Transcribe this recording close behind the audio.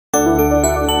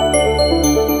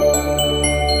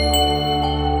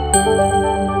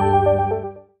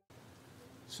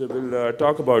So we'll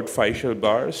talk about physeal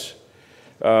bars.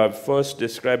 First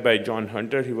described by John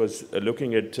Hunter, he was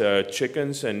looking at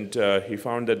chickens, and he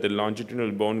found that the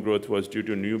longitudinal bone growth was due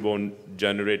to new bone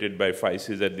generated by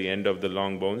physes at the end of the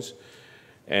long bones.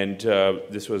 And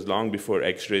this was long before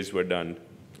x-rays were done.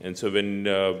 And so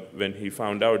when he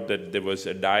found out that there was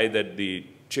a dye that the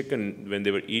chicken, when they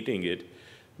were eating it,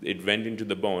 it went into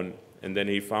the bone, and then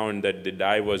he found that the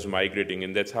dye was migrating,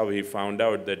 and that's how he found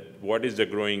out that what is the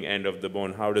growing end of the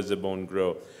bone, how does the bone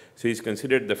grow. So he's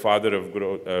considered the father of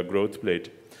growth plate.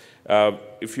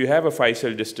 If you have a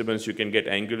physeal disturbance, you can get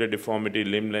angular deformity,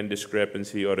 limb length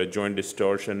discrepancy, or a joint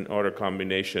distortion, or a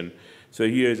combination. So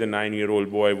here is a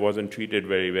 9-year-old boy, wasn't treated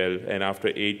very well, and after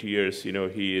 8 years,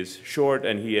 he is short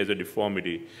and he has a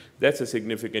deformity. That's a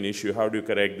significant issue. How do you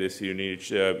correct this? You need,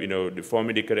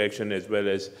 deformity correction as well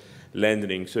as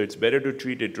lengthening. So it's better to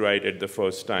treat it right at the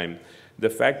first time. The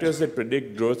factors that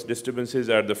predict growth disturbances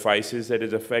are the physis that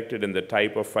is affected and the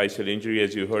type of physeal injury,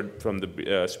 as you heard from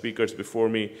the speakers before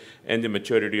me, and the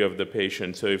maturity of the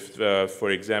patient. So if,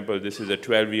 for example, this is a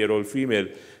 12-year-old female,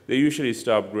 they usually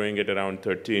stop growing at around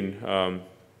 13.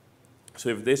 So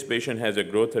if this patient has a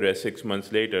growth arrest 6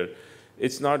 months later,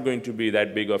 it's not going to be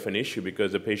that big of an issue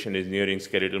because the patient is nearing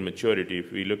skeletal maturity.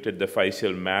 If we looked at the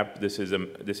physeal map, this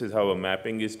is how a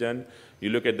mapping is done. You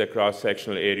look at the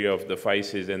cross-sectional area of the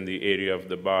physis and the area of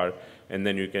the bar, and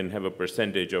then you can have a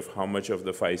percentage of how much of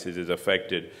the physis is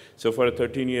affected. So for a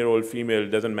 13-year-old female,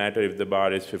 it doesn't matter if the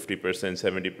bar is 50%,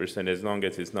 70%, as long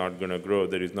as it's not going to grow,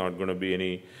 there is not going to be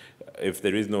any, if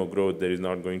there is no growth, there is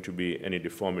not going to be any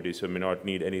deformity, so it may not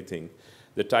need anything.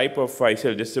 The type of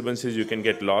physeal disturbances, you can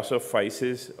get loss of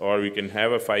physis, or you can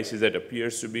have a physis that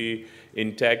appears to be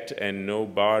intact and no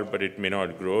bar, but it may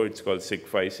not grow. It's called sick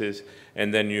physis.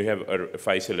 And then you have a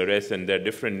physeal arrest, and there are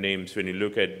different names. When you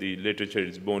look at the literature,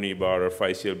 it's bony bar or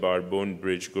physeal bar, bone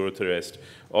bridge, growth arrest.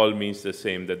 All means the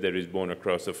same, that there is bone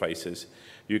across the physis.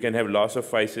 You can have loss of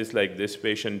physis like this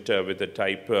patient with a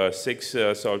type 6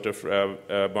 sort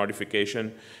of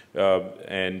modification,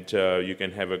 and you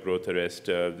can have a growth arrest.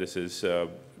 This is,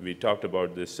 we talked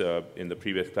about this in the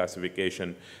previous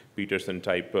classification, Peterson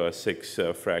type 6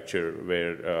 fracture,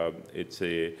 where it's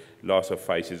a loss of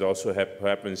physis. Also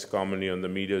happens commonly on the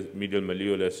medial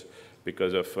malleolus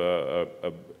because of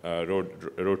a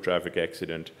road traffic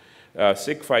accident.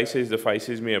 Sick physis, the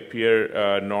physis may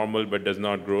appear normal but does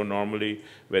not grow normally,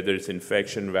 whether it's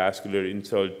infection, vascular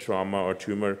insult, trauma, or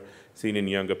tumor. Seen in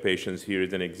younger patients, here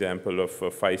is an example of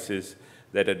physis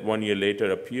that at 1 year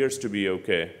later appears to be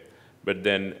okay, but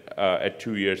then at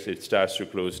 2 years it starts to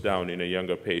close down in a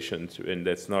younger patient, and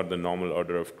that's not the normal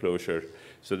order of closure.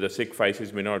 So the sick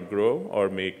physis may not grow or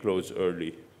may close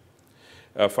early.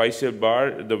 Physeal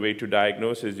bar, the way to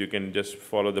diagnose is you can just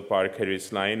follow the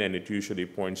Parikh-Harris line, and it usually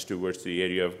points towards the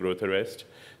area of growth arrest.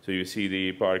 So you see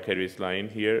the Parikh-Harris line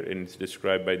here, and it's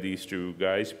described by these two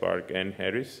guys, Parikh and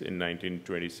Harris, in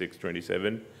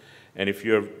 1926-27. And if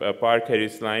your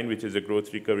Parikh-Harris line, which is a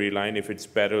growth recovery line, if it's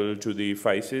parallel to the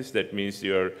physis, that means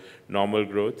your normal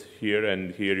growth here,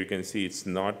 and here you can see it's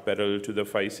not parallel to the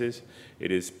physis.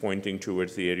 It is pointing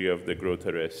towards the area of the growth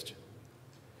arrest.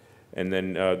 And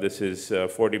then this is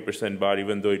 40% bar.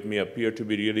 Even though it may appear to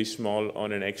be really small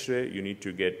on an X-ray, you need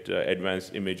to get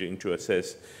advanced imaging to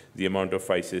assess the amount of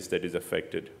physis that is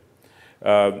affected.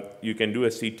 You can do a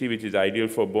CT, which is ideal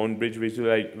for bone bridge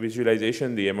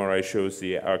visualization. The MRI shows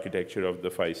the architecture of the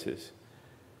physis.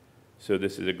 So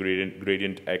this is a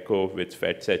gradient echo with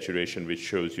fat saturation, which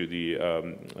shows you the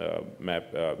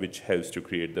map, which helps to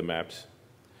create the maps.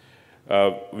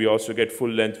 We also get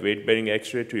full-length weight-bearing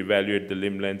X-ray to evaluate the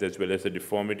limb length as well as the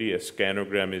deformity. A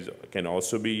scanogram can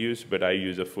also be used, but I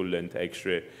use a full-length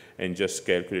X-ray and just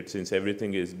calculate. Since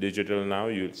everything is digital now,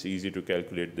 it's easy to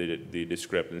calculate the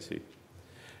discrepancy.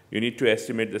 You need to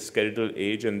estimate the skeletal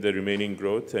age and the remaining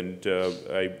growth, and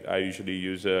I usually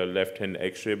use a left-hand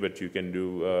X-ray, but you can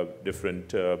do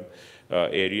different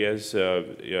areas.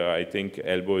 I think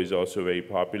elbow is also very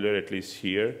popular, at least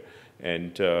here.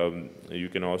 And you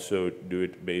can also do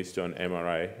it based on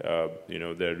MRI.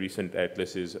 The recent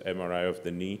atlas is MRI of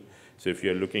the knee. So if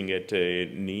you're looking at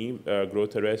a knee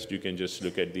growth arrest, you can just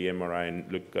look at the MRI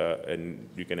and look, and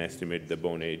you can estimate the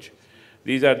bone age.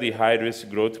 These are the high-risk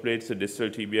growth plates: the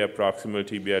distal tibia, proximal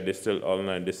tibia, distal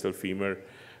ulna, and distal femur.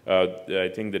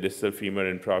 I think the distal femur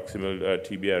and proximal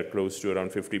tibia are close to around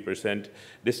 50%.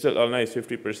 Distal ulna is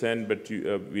 50%, but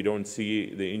we don't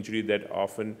see the injury that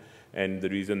often. And the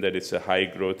reason that it's a high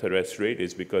growth arrest rate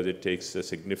is because it takes a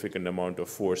significant amount of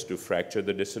force to fracture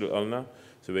the distal ulna.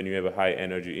 So when you have a high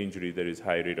energy injury, there is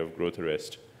high rate of growth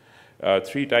arrest.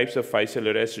 Three types of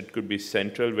physeal arrest. It could be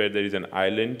central, where there is an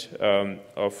island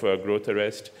of growth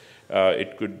arrest.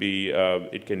 It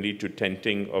can lead to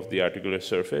tenting of the articular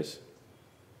surface.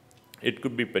 It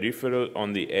could be peripheral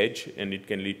on the edge, and it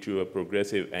can lead to a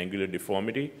progressive angular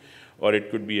deformity, or it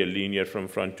could be a linear from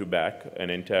front to back, an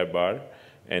entire bar,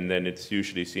 and then it's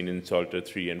usually seen in Salter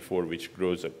 3 and 4,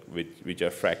 which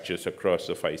are fractures across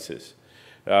the physis.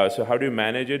 So how do you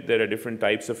manage it? There are different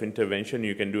types of intervention.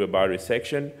 You can do a bar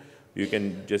resection. You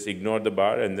can just ignore the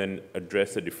bar and then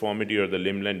address the deformity or the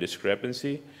limb length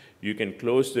discrepancy. You can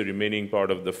close the remaining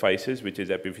part of the physis, which is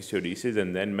epiphysiodesis,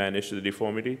 and then manage the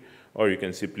deformity, or you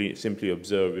can simply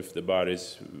observe if the bar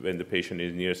is when the patient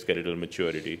is near skeletal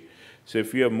maturity. So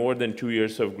if you have more than 2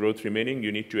 years of growth remaining,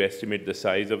 you need to estimate the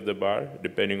size of the bar,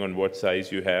 depending on what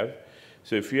size you have.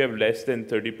 So if you have less than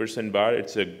 30% bar,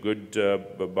 it's a good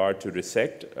bar to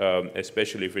resect,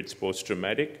 especially if it's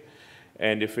post-traumatic.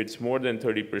 And if it's more than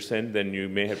 30%, then you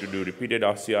may have to do repeated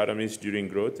osteotomies during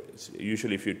growth.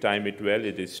 Usually, if you time it well,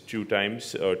 it is 2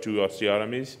 times or 2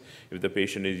 osteotomies. If the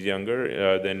patient is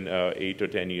younger than 8 or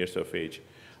 10 years of age.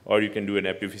 Or you can do an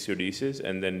epiphysiodesis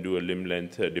and then do a limb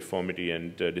length deformity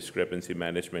and discrepancy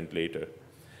management later.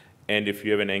 And if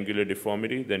you have an angular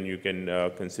deformity, then you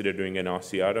can consider doing an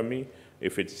osteotomy.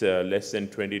 If it's less than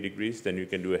 20 degrees, then you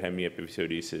can do a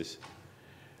hemiepiphysiodesis.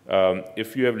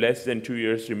 If you have less than 2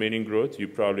 years remaining growth, you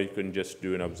probably can just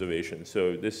do an observation.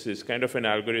 So this is kind of an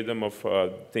algorithm of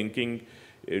thinking.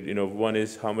 One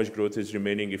is how much growth is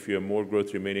remaining. If you have more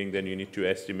growth remaining, then you need to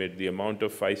estimate the amount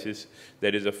of physis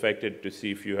that is affected to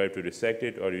see if you have to resect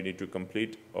it, or you need to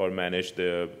complete or manage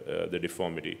the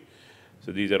deformity.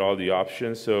 So these are all the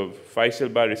options. So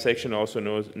physeal bar resection, also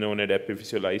known as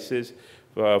epiphysiolysis,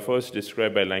 first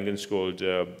described by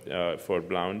Langenskold for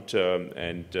Blount,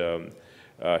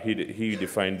 he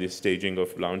defined the staging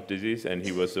of Blount disease, and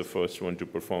he was the first one to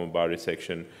perform a bar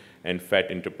resection and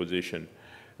fat interposition.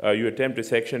 You attempt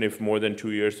resection if more than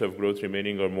 2 years of growth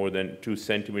remaining or more than 2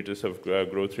 centimeters of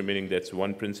growth remaining. That's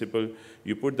one principle.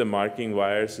 You put the marking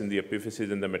wires in the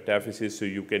epiphysis and the metaphysis so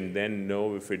you can then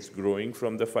know if it's growing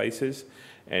from the physis,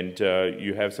 and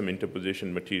you have some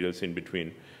interposition materials in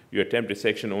between. You attempt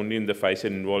resection only in the physeal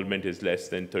involvement is less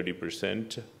than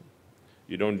 30%.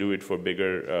 You don't do it for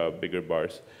bigger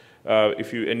bars.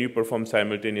 You perform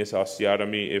simultaneous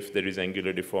osteotomy if there is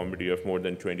angular deformity of more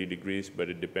than 20 degrees, but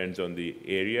it depends on the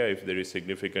area. If there is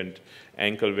significant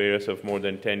ankle varus of more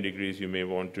than 10 degrees, you may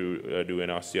want to do an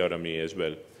osteotomy as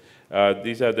well.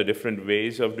 These are the different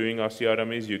ways of doing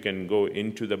osteotomies. You can go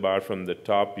into the bar from the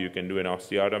top, you can do an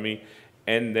osteotomy,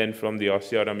 and then from the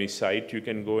osteotomy site, you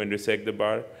can go and resect the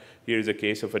bar. Here is a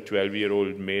case of a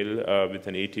 12-year-old male with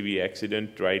an ATV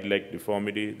accident, right leg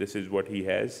deformity. This is what he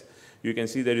has. You can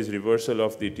see there is reversal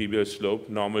of the tibial slope.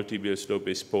 Normal tibial slope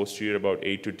is posterior about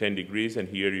 8 to 10 degrees, and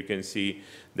here you can see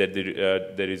that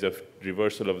there is a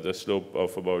reversal of the slope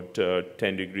of about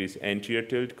 10 degrees anterior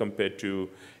tilt compared to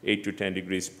 8 to 10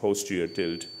 degrees posterior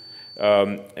tilt.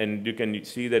 And you can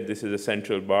see that this is a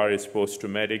central bar, it's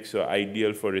post-traumatic, so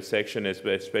ideal for resection,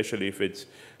 especially if it's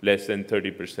less than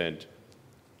 30%.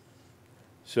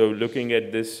 So looking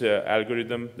at this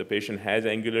algorithm, the patient has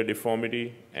angular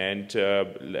deformity and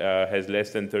has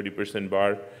less than 30%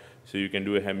 bar. So you can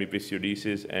do a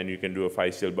hemiphysiodesis and you can do a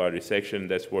physeal bar resection.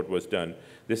 That's what was done.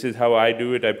 This is how I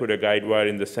do it. I put a guide wire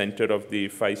in the center of the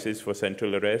physis for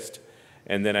central arrest,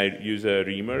 and then I use a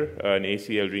reamer, an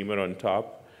ACL reamer on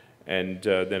top, and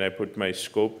then I put my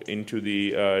scope into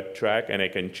the track, and I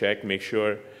can check, make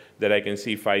sure that I can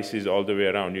see physis all the way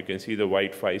around. You can see the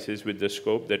white physis with the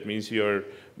scope. That means your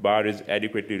bar is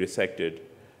adequately resected.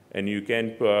 And you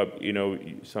can,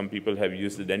 some people have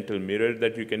used the dental mirror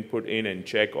that you can put in and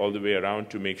check all the way around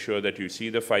to make sure that you see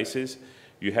the physis.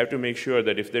 You have to make sure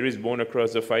that if there is bone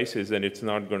across the physis, then it's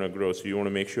not going to grow. So you want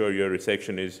to make sure your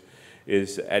resection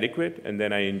is adequate. And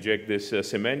then I inject this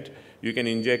cement. You can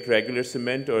inject regular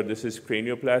cement, or this is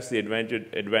cranioplast. The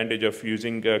advantage of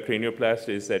using cranioplast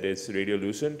is that it's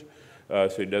radiolucent,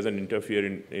 so it doesn't interfere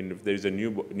in if there is a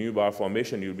new bar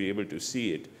formation, you'll be able to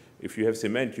see it. If you have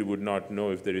cement, you would not know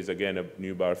if there is, again, a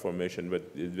new bar formation. But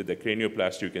with the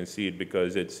cranioplast, you can see it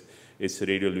because it's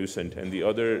radiolucent. And the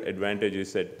other advantage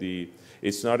is that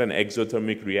it's not an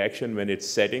exothermic reaction. When it's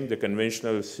setting, the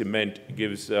conventional cement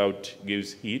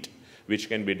gives heat, which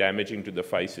can be damaging to the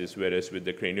physis, whereas with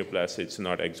the cranioplast, it's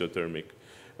not exothermic.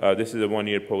 This is a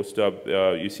 1-year post-op.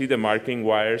 You see the marking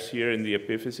wires here in the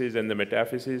epiphysis and the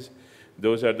metaphysis.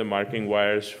 Those are the marking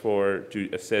wires to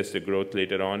assess the growth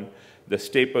later on. The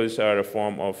staples are a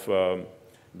form of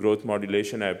growth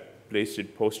modulation. I placed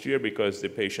it posterior because the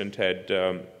patient had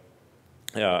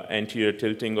anterior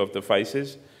tilting of the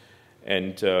physis.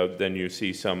 And then you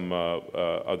see some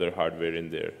other hardware in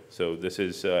there. So this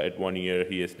is at 1 year,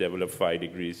 he has developed 5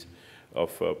 degrees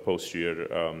of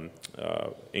posterior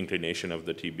inclination of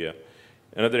the tibia.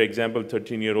 Another example,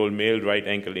 13-year-old male, right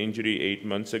ankle injury 8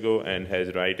 months ago and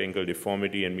has right ankle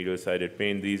deformity and medial-sided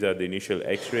pain. These are the initial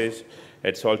x-rays.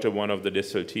 At Salter 1 of the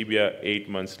distal tibia, 8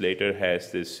 months later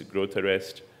has this growth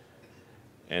arrest.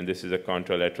 And this is a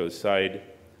contralateral side.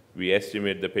 We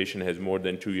estimate the patient has more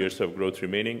than 2 years of growth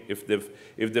remaining. If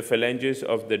the phalanges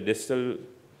of the distal,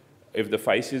 if the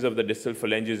physes of the distal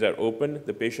phalanges are open,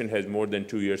 the patient has more than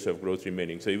 2 years of growth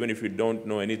remaining. So even if you don't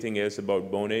know anything else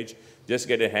about bone age, just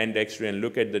get a hand x-ray and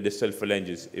look at the distal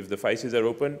phalanges. If the physes are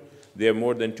open, they have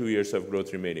more than 2 years of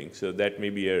growth remaining. So that may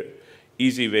be an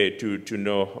easy way to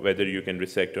know whether you can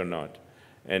resect or not.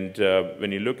 And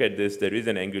when you look at this, there is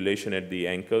an angulation at the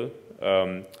ankle.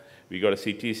 We got a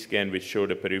CT scan which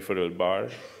showed a peripheral bar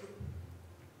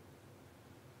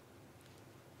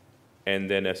and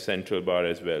then a central bar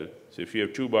as well. So if you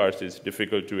have 2 bars, it's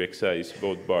difficult to excise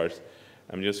both bars.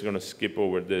 I'm just going to skip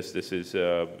over this. This is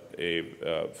a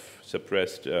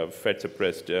suppressed,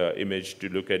 FET-suppressed image to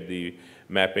look at the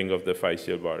mapping of the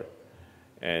physeal bar.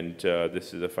 And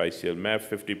this is a physeal map,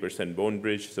 50% bone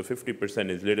bridge. So 50%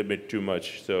 is a little bit too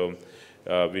much. So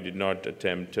we did not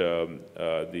attempt the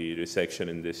resection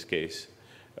in this case.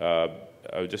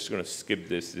 I'm just going to skip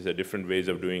this. These are different ways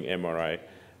of doing MRI.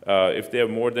 If they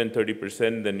have more than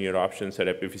 30%, then your options are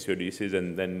epiphysiodesis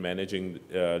and then managing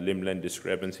limb length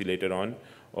discrepancy later on,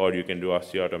 or you can do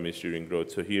osteotomies during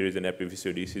growth. So here is an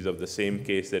epiphysiodesis of the same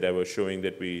case that I was showing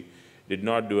that we did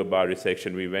not do a bar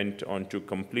resection. We went on to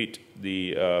complete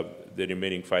the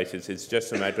remaining physes. It's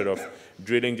just a matter of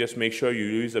drilling. Just make sure you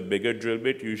use a bigger drill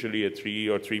bit, usually a 3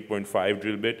 or 3.5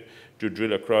 drill bit, to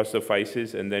drill across the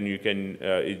physes, and then you can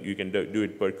do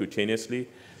it percutaneously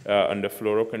under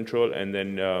fluoro control. And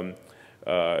then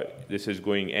this is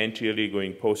going anteriorly,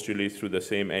 going posteriorly through the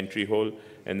same entry hole.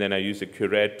 And then I use a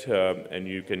curette, and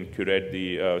you can curette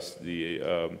the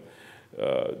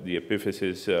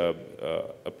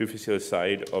epiphyseal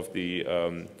side of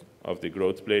the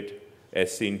growth plate,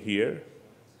 as seen here.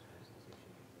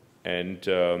 And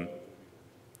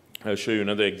I'll show you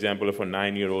another example of a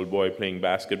 9-year-old boy playing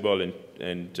basketball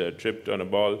and tripped on a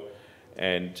ball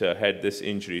and had this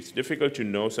injury. It's difficult to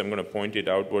know, so I'm going to point it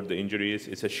out what the injury is.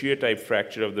 It's a shear type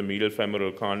fracture of the medial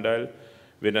femoral condyle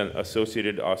with an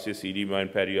associated osseous edema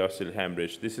and periosteal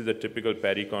hemorrhage. This is a typical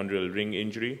perichondral ring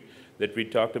injury that we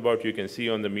talked about. You can see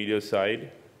on the medial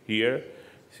side here.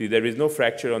 See, there is no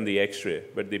fracture on the x-ray,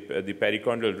 but the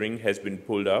perichondral ring has been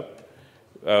pulled up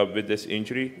with this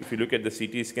injury. If you look at the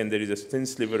CT scan, there is a thin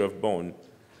sliver of bone,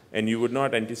 and you would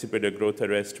not anticipate a growth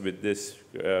arrest with this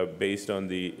based on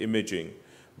the imaging,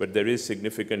 but there is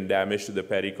significant damage to the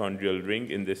perichondral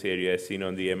ring in this area as seen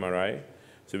on the MRI.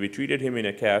 So we treated him in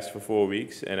a cast for 4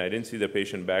 weeks, and I didn't see the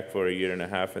patient back for a year and a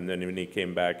half, and then when he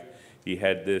came back, he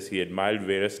had this. He had mild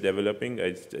varus developing.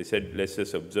 I said, let's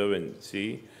just observe and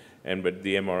see, but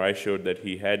the MRI showed that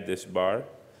he had this bar,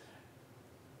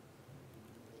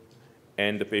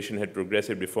 and the patient had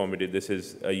progressive deformity. This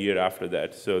is a year after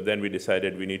that. So then we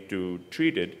decided we need to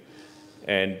treat it,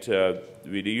 and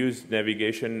we used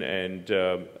navigation and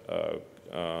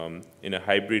in a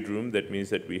hybrid room. That means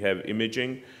that we have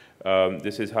imaging.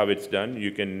 This is how it's done.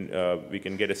 We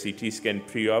can get a CT scan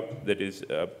pre-op. That is,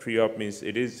 pre-op means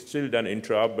it is still done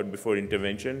intra-op, but before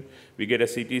intervention. We get a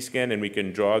CT scan and we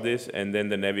can draw this, and then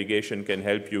the navigation can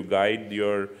help you guide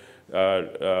your,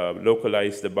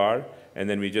 localize the bar, and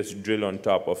then we just drill on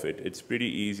top of it. It's pretty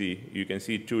easy. You can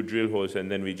see 2 drill holes, and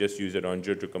then we just use a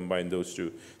ronger to combine those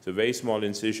 2. So very small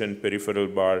incision, peripheral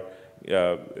bar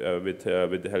with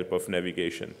the help of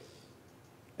navigation.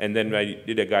 And then I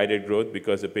did a guided growth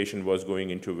because the patient was going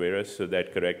into varus, so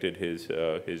that corrected his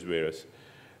varus.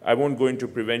 I won't go into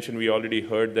prevention. We already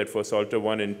heard that for Salter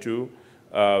 1 and 2,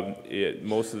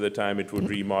 most of the time it would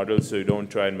remodel, so you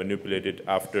don't try and manipulate it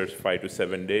after 5 to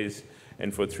 7 days.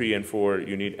 And for 3 and 4,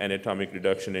 you need anatomic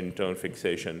reduction and internal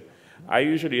fixation. I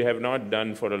usually have not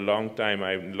done for a long time.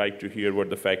 I like to hear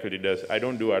what the faculty does. I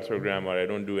don't do arthrogram or I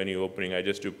don't do any opening. I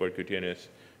just do percutaneous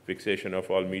fixation of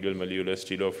all medial malleolus,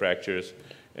 tilo fractures,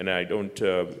 and I don't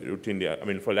routinely, I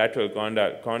mean, for lateral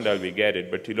condyle we get it,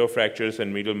 but tilo fractures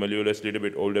and medial malleolus, little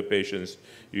bit older patients,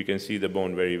 you can see the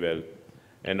bone very well.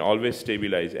 And always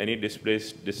stabilize. Any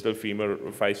displaced distal femur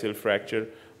physeal fracture,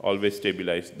 always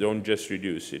stabilize. Don't just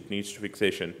reduce. It needs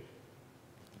fixation.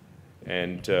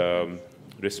 And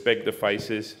respect the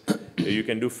physes. You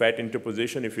can do fat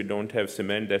interposition if you don't have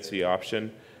cement. That's the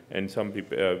option. And some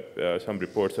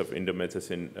reports of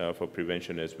indomethacin for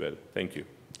prevention as well. Thank you.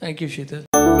 Thank you, Shital.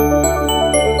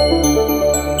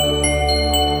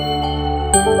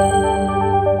 you.